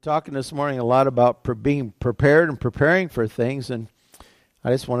Talking this morning a lot about being prepared and preparing for things, and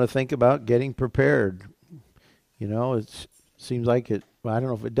I just want to think about getting prepared. It seems like I don't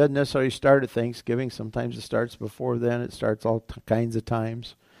know if it doesn't necessarily start at Thanksgiving. Sometimes it starts before then. It starts all kinds of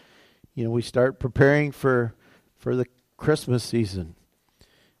times. We start preparing for the Christmas season.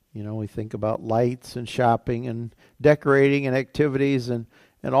 We think about lights and shopping and decorating and activities and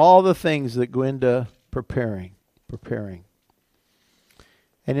all the things that go into preparing.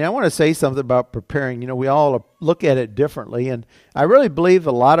 And I want to say something about preparing. We all look at it differently. And I really believe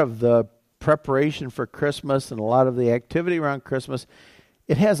a lot of the preparation for Christmas and a lot of the activity around Christmas,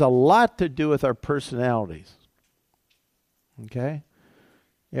 it has a lot to do with our personalities. Okay?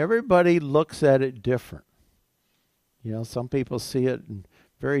 Everybody looks at it different. Some people see it in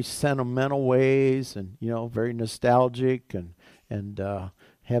very sentimental ways and, very nostalgic and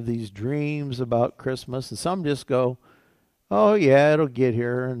have these dreams about Christmas. And some just go, oh, yeah, it'll get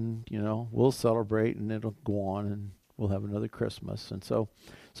here, and, we'll celebrate, and it'll go on, and we'll have another Christmas. And so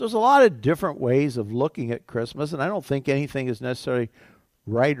there's a lot of different ways of looking at Christmas, and I don't think anything is necessarily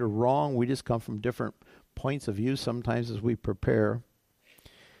right or wrong. We just come from different points of view sometimes as we prepare.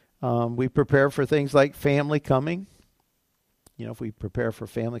 We prepare for things like family coming. If we prepare for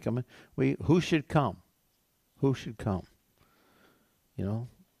family coming, who should come? Who should come?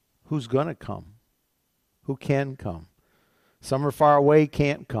 Who's going to come? Who can come? Some are far away,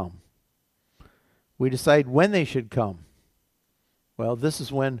 can't come. We decide when they should come. Well, this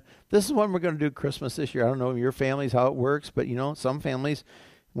is when we're going to do Christmas this year. I don't know your families how it works, but some families,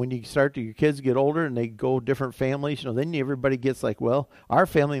 when your kids get older and they go different families, then everybody gets like, well, our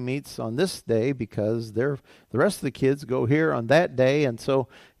family meets on this day because the rest of the kids go here on that day, and so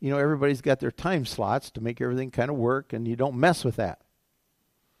everybody's got their time slots to make everything kind of work, and you don't mess with that.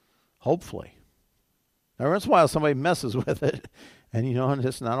 Hopefully. Every once in a while, somebody messes with it, and and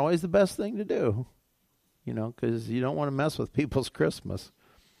it's not always the best thing to do, because you don't want to mess with people's Christmas,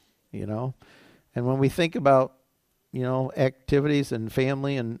 And when we think about, activities and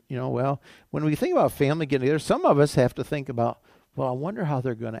family, and when we think about family getting together, some of us have to think about, well, I wonder how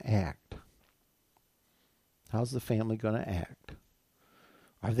they're going to act. How's the family going to act?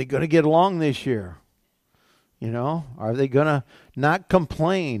 Are they going to get along this year? Are they going to not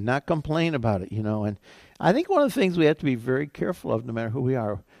complain about it? And I think one of the things we have to be very careful of, no matter who we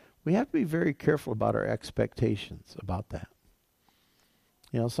are, we have to be very careful about our expectations about that.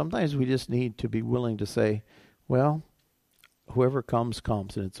 Sometimes we just need to be willing to say, well, whoever comes,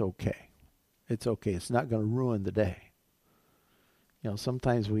 and it's okay. It's okay. It's not going to ruin the day.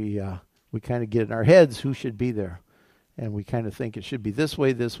 Sometimes we kind of get in our heads who should be there. And we kind of think it should be this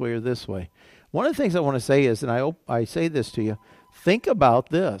way, or this way. One of the things I want to say is, and I say this to you, think about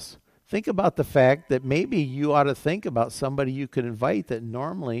this. Think about the fact that maybe you ought to think about somebody you could invite that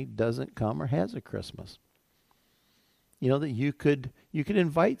normally doesn't come or has a Christmas. That you could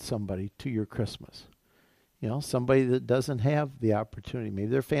invite somebody to your Christmas. Somebody that doesn't have the opportunity. Maybe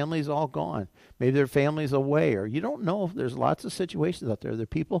their family's all gone. Maybe their family's away. Or you don't know. There's lots of situations out there that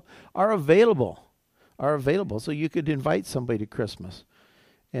people are available. So you could invite somebody to Christmas.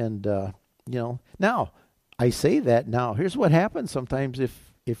 And, now, I say that now. Here's what happens sometimes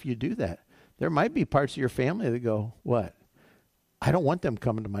if you do that. There might be parts of your family that go, what? I don't want them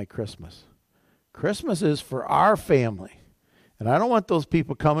coming to my Christmas. Christmas is for our family. And I don't want those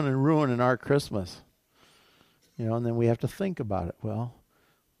people coming and ruining our Christmas. And then we have to think about it. Well,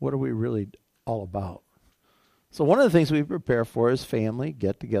 what are we really all about? So one of the things we prepare for is family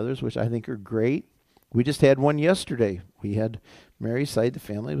get-togethers, which I think are great. We just had one yesterday. We had Mary's side, the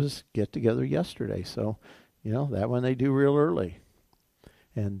family was get-together yesterday. So, that one they do real early.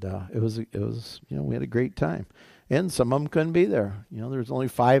 And it was we had a great time. And some of them couldn't be there. There was only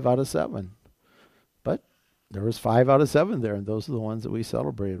 5 out of 7. But there was 5 out of 7 there, and those are the ones that we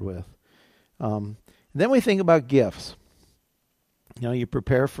celebrated with. Then we think about gifts. You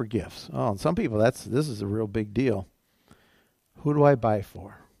prepare for gifts. Oh, and some people, this is a real big deal. Who do I buy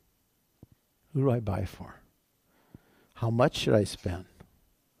for? Who do I buy for? How much should I spend?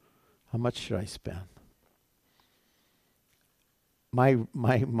 How much should I spend?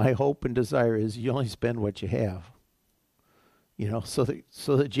 My hope and desire is you only spend what you have. So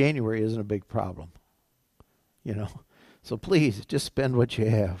that January isn't a big problem. So please just spend what you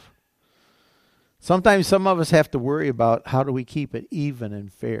have. Sometimes some of us have to worry about how do we keep it even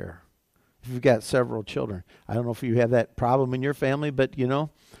and fair. If you've got several children, I don't know if you have that problem in your family, but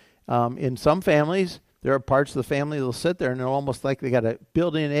in some families, there are parts of the family that'll sit there and they're almost like they got a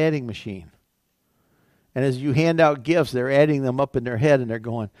built-in adding machine. And as you hand out gifts, they're adding them up in their head and they're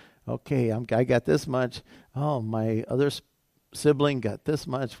going, okay, I got this much. Oh, my other sibling got this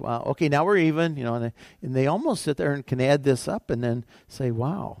much. Wow. Okay, now we're even, and they almost sit there and can add this up and then say,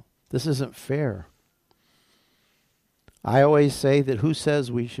 wow, this isn't fair. I always say that who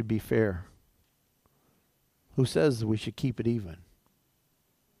says we should be fair? Who says we should keep it even?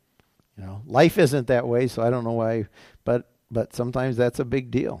 Life isn't that way, so I don't know why, but sometimes that's a big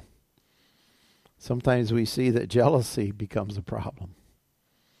deal. Sometimes we see that jealousy becomes a problem.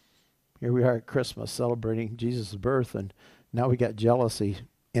 Here we are at Christmas celebrating Jesus' birth, and now we got jealousy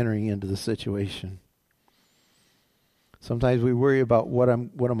entering into the situation. Sometimes we worry about what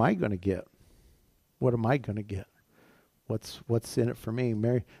am I going to get? What am I going to get? What's in it for me?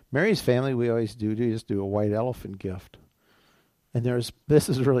 Mary's family, we always just do a white elephant gift. And this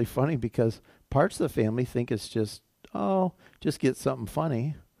is really funny because parts of the family think it's just get something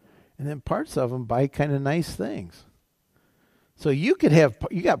funny. And then parts of them buy kind of nice things. So you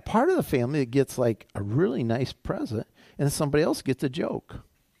got part of the family that gets like a really nice present and somebody else gets a joke.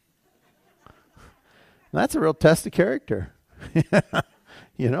 And that's a real test of character.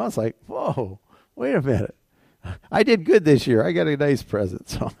 It's like, whoa, wait a minute. I did good this year. I got a nice present.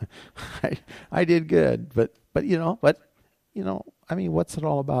 So I did good. But what's it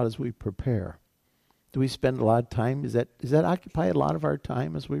all about as we prepare? Do we spend a lot of time? Does that occupy a lot of our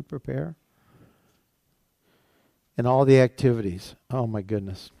time as we prepare? And all the activities. Oh my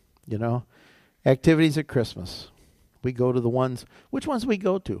goodness. Activities at Christmas. We go to the ones. Which ones we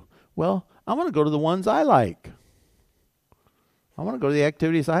go to? Well, I want to go to the ones I like. I want to go to the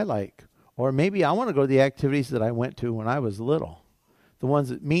activities I like. Or maybe I want to go to the activities that I went to when I was little. The ones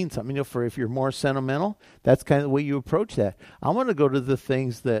that mean something. If you're more sentimental, that's kind of the way you approach that. I want to go to the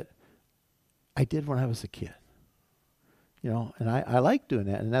things that I did when I was a kid. And I like doing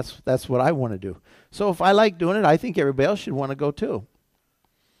that, and that's what I want to do. So if I like doing it, I think everybody else should want to go too.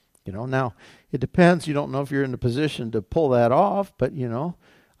 Now it depends. You don't know if you're in a position to pull that off, but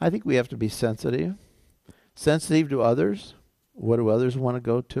I think we have to be sensitive to others. What do others want to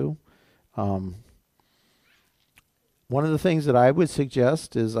go to? One of the things that I would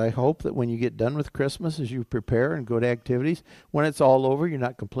suggest is I hope that when you get done with Christmas, as you prepare and go to activities, when it's all over, you're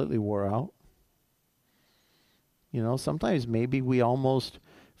not completely wore out. Sometimes maybe we almost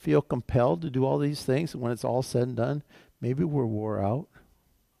feel compelled to do all these things, and when it's all said and done, maybe we're wore out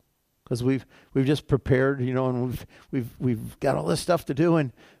because we've just prepared, and we've got all this stuff to do,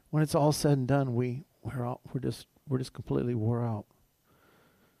 and when it's all said and done, we're just completely wore out.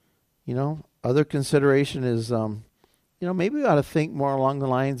 Other consideration is, maybe we ought to think more along the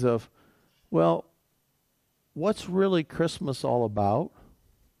lines of, well, what's really Christmas all about?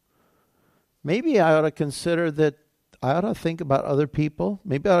 Maybe I ought to consider that I ought to think about other people.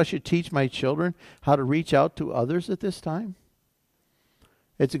 Maybe I should teach my children how to reach out to others at this time.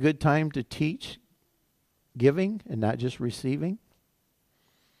 It's a good time to teach giving and not just receiving.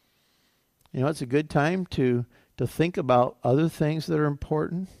 It's a good time to think about other things that are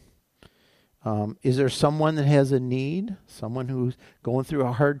important. Is there someone that has a need? Someone who's going through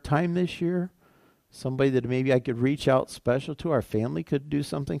a hard time this year? Somebody that maybe I could reach out special to? Our family could do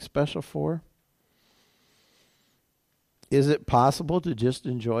something special for? Is it possible to just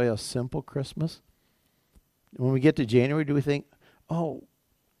enjoy a simple Christmas? When we get to January, do we think,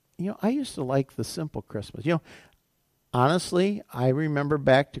 I used to like the simple Christmas. Honestly, I remember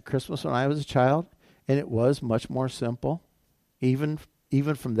back to Christmas when I was a child, and it was much more simple, even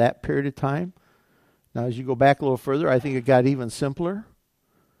from that period of time. Now, as you go back a little further, I think it got even simpler.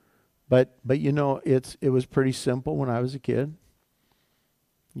 But it was pretty simple when I was a kid.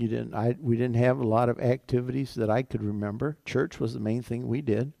 We didn't have a lot of activities that I could remember. Church was the main thing we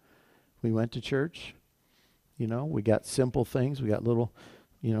did. We went to church. We got simple things. We got we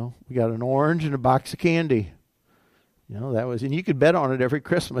got an orange and a box of candy. That was, and you could bet on it every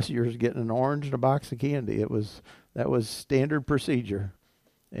Christmas. You were getting an orange and a box of candy. That was standard procedure,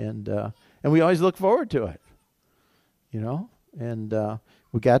 and we always looked forward to it. And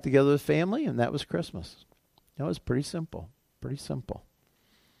we got together with family, and that was Christmas. It was pretty simple.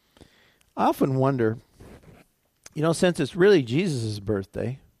 I often wonder, since it's really Jesus'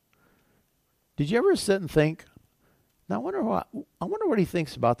 birthday, did you ever sit and think, now I wonder what he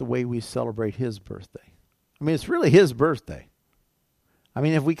thinks about the way we celebrate his birthday? It's really his birthday.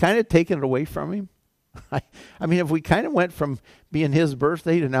 Have we kind of taken it away from him? If we kind of went from being his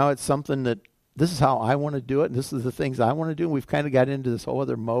birthday to now it's something that this is how I want to do it, and this is the things I want to do, and we've kind of got into this whole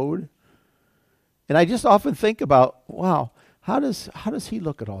other mode. And I just often think about, wow, how does he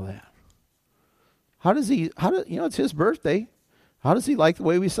look at all that? It's his birthday. How does he like the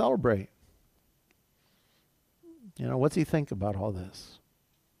way we celebrate? What's he think about all this?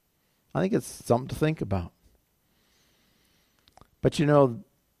 I think it's something to think about. But you know,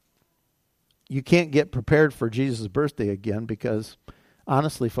 you can't get prepared for Jesus' birthday again because,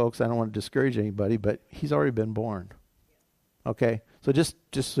 honestly, folks, I don't want to discourage anybody, but he's already been born. Okay? So just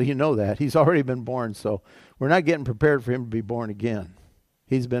so you know that. He's already been born, so we're not getting prepared for him to be born again.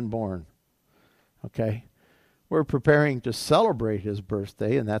 He's been born. Okay? We're preparing to celebrate his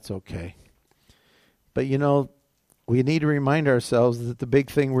birthday, and that's okay. But you know, we need to remind ourselves that the big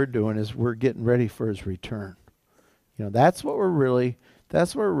thing we're doing is we're getting ready for his return. You know, that's what we're really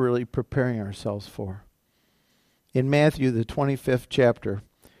preparing ourselves for. In Matthew, the 25th chapter,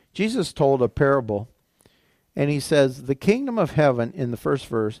 Jesus told a parable, and he says, the kingdom of heaven, in the first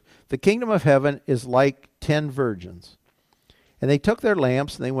verse, the kingdom of heaven is like 10 virgins. And they took their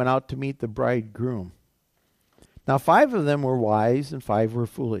lamps and they went out to meet the bridegroom. Now 5 of them were wise and 5 were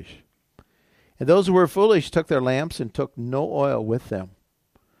foolish. And those who were foolish took their lamps and took no oil with them.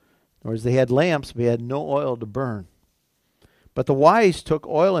 In other words, they had lamps, but they had no oil to burn. But the wise took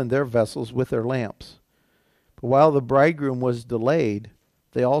oil in their vessels with their lamps. But while the bridegroom was delayed,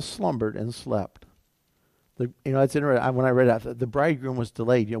 they all slumbered and slept. You know, it's interesting. When I read that, the bridegroom was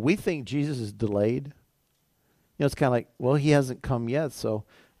delayed. You know, we think Jesus is delayed. You know, it's kind of like, well, he hasn't come yet, so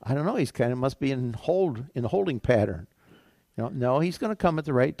I don't know. He's kind of must be in holding pattern. You know, no, he's going to come at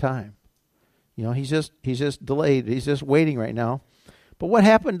the right time. You know, he's just delayed. He's just waiting right now. But what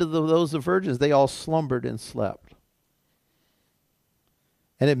happened to those virgins? They all slumbered and slept.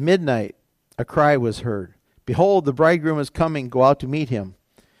 And at midnight, a cry was heard. Behold, the bridegroom is coming. Go out to meet him.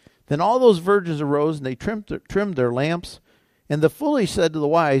 Then all those virgins arose, and they trimmed their lamps. And the foolish said to the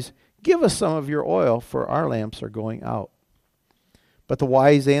wise, give us some of your oil, for our lamps are going out. But the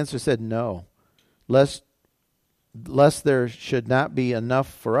wise answer said, no, lest there should not be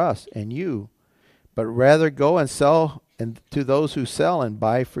enough for us and you, but rather go and sell to those who sell and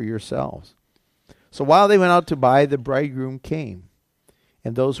buy for yourselves. So while they went out to buy, the bridegroom came.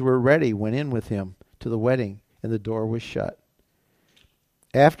 And those who were ready went in with him to the wedding, and the door was shut.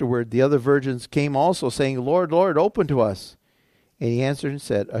 Afterward, the other virgins came also, saying, Lord, Lord, open to us. And he answered and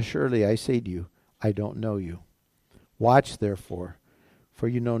said, assuredly, I say to you, I don't know you. Watch, therefore, for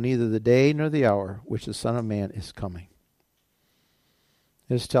you know neither the day nor the hour which the Son of Man is coming.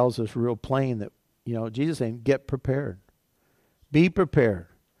 This tells us real plain that, you know, Jesus is saying, get prepared. Be prepared.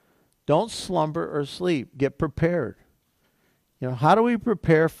 Don't slumber or sleep. Get prepared. You know, how do we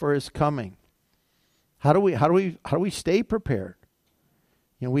prepare for his coming? How do we stay prepared?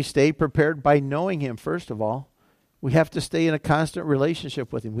 You know, we stay prepared by knowing him, first of all. We have to stay in a constant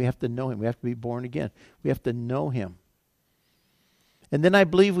relationship with him. We have to know him. We have to be born again. We have to know him. And then I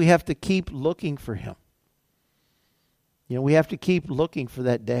believe we have to keep looking for him. You know, we have to keep looking for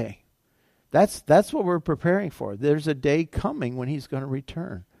that day. That's what we're preparing for. There's a day coming when he's going to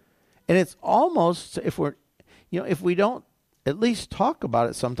return. And it's almost, if we don't at least talk about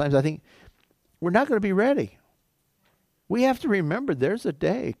it sometimes, I think we're not going to be ready. We have to remember there's a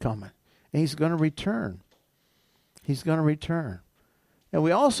day coming, and he's going to return. He's going to return. And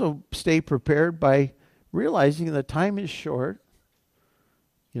we also stay prepared by realizing the time is short,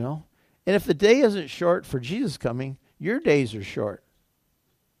 you know. And if the day isn't short for Jesus coming, your days are short.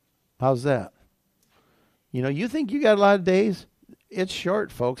 How's that? You know, you think you got a lot of days? It's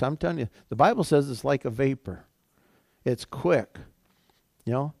short, folks. I'm telling you. The Bible says it's like a vapor. It's quick.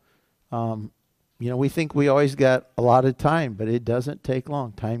 You know, we think we always got a lot of time, but it doesn't take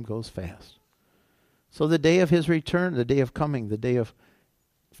long. Time goes fast. So the day of his return, the day of coming, the day of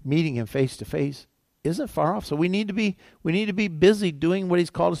meeting him face to face isn't far off. So we need to be busy doing what he's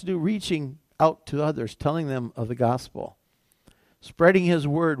called us to do, reaching out to others, telling them of the gospel, spreading his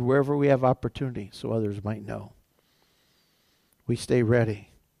word wherever we have opportunity so others might know. We stay ready.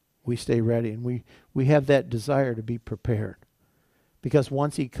 We stay ready, and we have that desire to be prepared. Because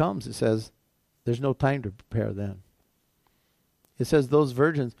once he comes, it says, there's no time to prepare then. It says those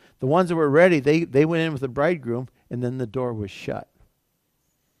virgins, the ones that were ready, they went in with the bridegroom, and then the door was shut.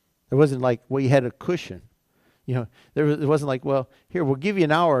 It wasn't like, well, you had a cushion. You know, it wasn't like, well, here, we'll give you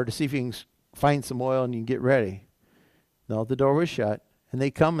an hour to see if you can find some oil and you can get ready. No, the door was shut. And they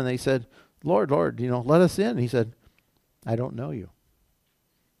come and they said, Lord, Lord, you know, let us in. And he said, I don't know you.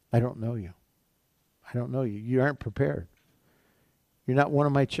 I don't know you. I don't know you. You aren't prepared. You're not one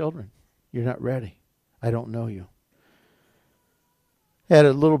of my children. You're not ready. I don't know you. I had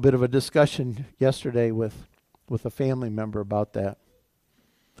a little bit of a discussion yesterday with a family member about that.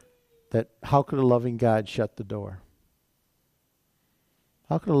 That how could a loving God shut the door?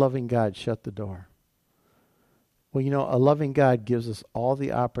 How could a loving God shut the door? Well, you know, a loving God gives us all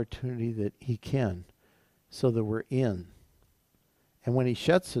the opportunity that he can so that we're in. And when he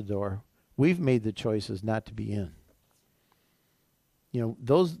shuts the door, we've made the choices not to be in.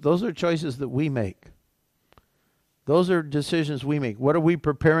 those are choices that we make. Those are decisions we make. What are we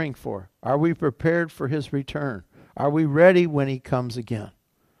preparing for? Are we prepared for his return? Are we ready when he comes again?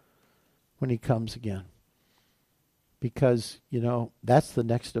 When he comes again. Because, that's the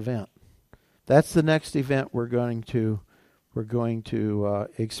next event. That's the next event we're going to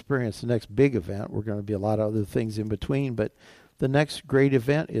experience. The next big event. We're going to be a lot of other things in between, but the next great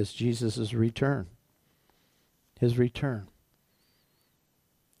event is Jesus' return. His return.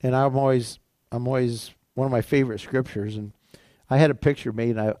 And I'm always one of my favorite scriptures, and I had a picture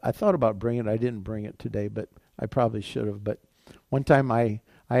made, and I thought about bringing it. I didn't bring it today, but I probably should have. But one time I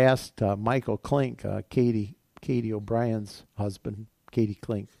asked Michael Klink, Katie O'Brien's husband, Katie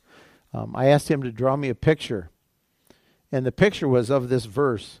Klink, I asked him to draw me a picture, and the picture was of this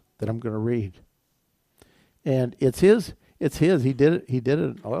verse that I'm going to read. And it's his. He did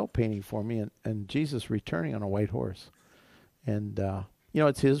an oil painting for me, and Jesus returning on a white horse. And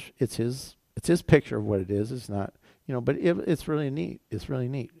it's his picture of what it is. It's not, but it's really neat. It's really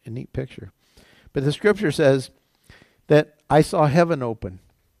neat, a neat picture. But the scripture says that I saw heaven open,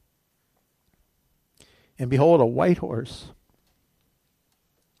 and behold, a white horse.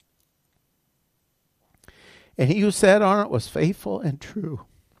 And he who sat on it was faithful and true.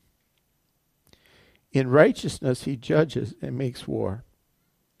 In righteousness he judges and makes war.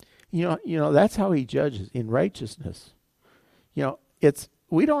 That's how he judges, in righteousness.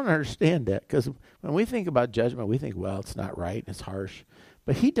 We don't understand that, because when we think about judgment, we think, well, it's not right, it's harsh.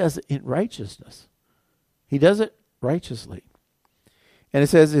 But he does it in righteousness. He does it righteously. And it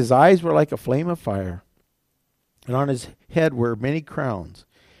says his eyes were like a flame of fire, and on his head were many crowns.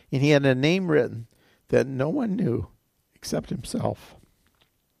 And he had a name written that no one knew except himself.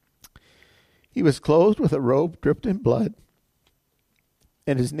 He was clothed with a robe dripped in blood,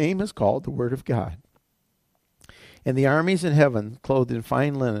 and his name is called the Word of God. And the armies in heaven, clothed in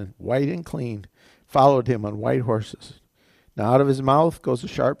fine linen, white and clean, followed him on white horses. Now out of his mouth goes a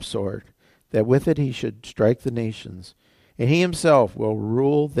sharp sword, that with it he should strike the nations. And he himself will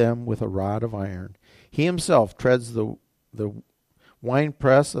rule them with a rod of iron. He himself treads the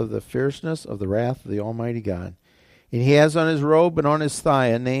winepress of the fierceness of the wrath of the Almighty God. And he has on his robe and on his thigh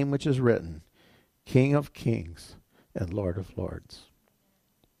a name which is written, King of Kings and Lord of Lords.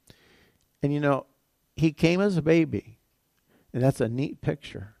 And he came as a baby, and that's a neat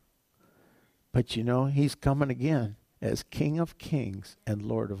picture. But he's coming again as King of Kings and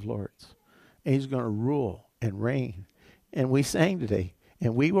Lord of Lords. And he's going to rule and reign. And we sang today,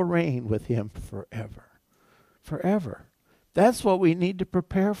 and we will reign with him forever. Forever. That's what we need to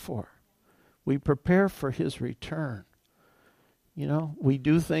prepare for. We prepare for his return. We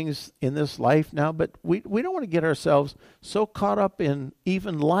do things in this life now, but we don't want to get ourselves so caught up in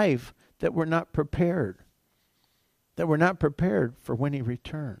even life that we're not prepared. That we're not prepared for when he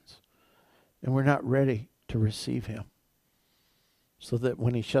returns. And we're not ready to receive him. So that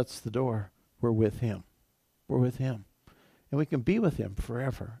when he shuts the door, we're with him. We're with him. And we can be with him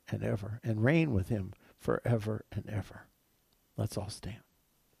forever and ever, and reign with him forever and ever. Let's all stand.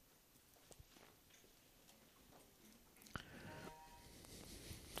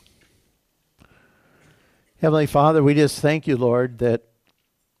 Heavenly Father, we just thank you, Lord, that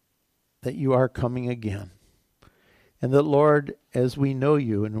you are coming again. And that, Lord, as we know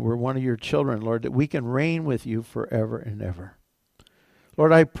you and we're one of your children, Lord, that we can reign with you forever and ever.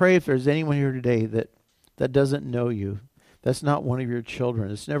 Lord, I pray if there's anyone here today that doesn't know you, that's not one of your children,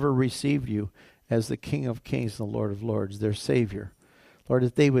 that's never received you as the King of Kings and the Lord of Lords, their Savior. Lord,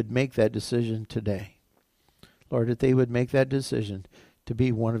 that they would make that decision today. Lord, that they would make that decision to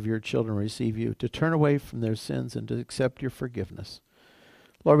be one of your children, receive you, to turn away from their sins and to accept your forgiveness.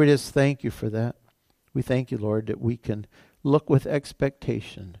 Lord, we just thank you for that. We thank you, Lord, that we can look with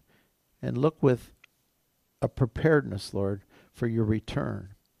expectation and look with a preparedness, Lord, for your return.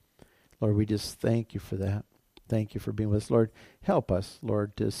 Lord, we just thank you for that. Thank you for being with us. Lord, help us,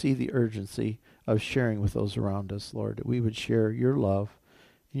 Lord, to see the urgency of sharing with those around us, Lord, that we would share your love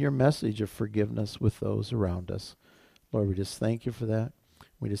and your message of forgiveness with those around us. Lord, we just thank you for that.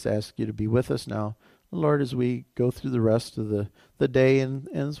 We just ask you to be with us now, Lord, as we go through the rest of the day and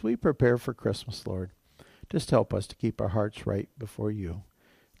as we prepare for Christmas, Lord. Just help us to keep our hearts right before you.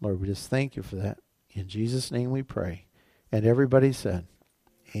 Lord, we just thank you for that. In Jesus' name we pray. And everybody said,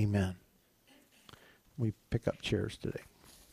 amen. We pick up chairs today.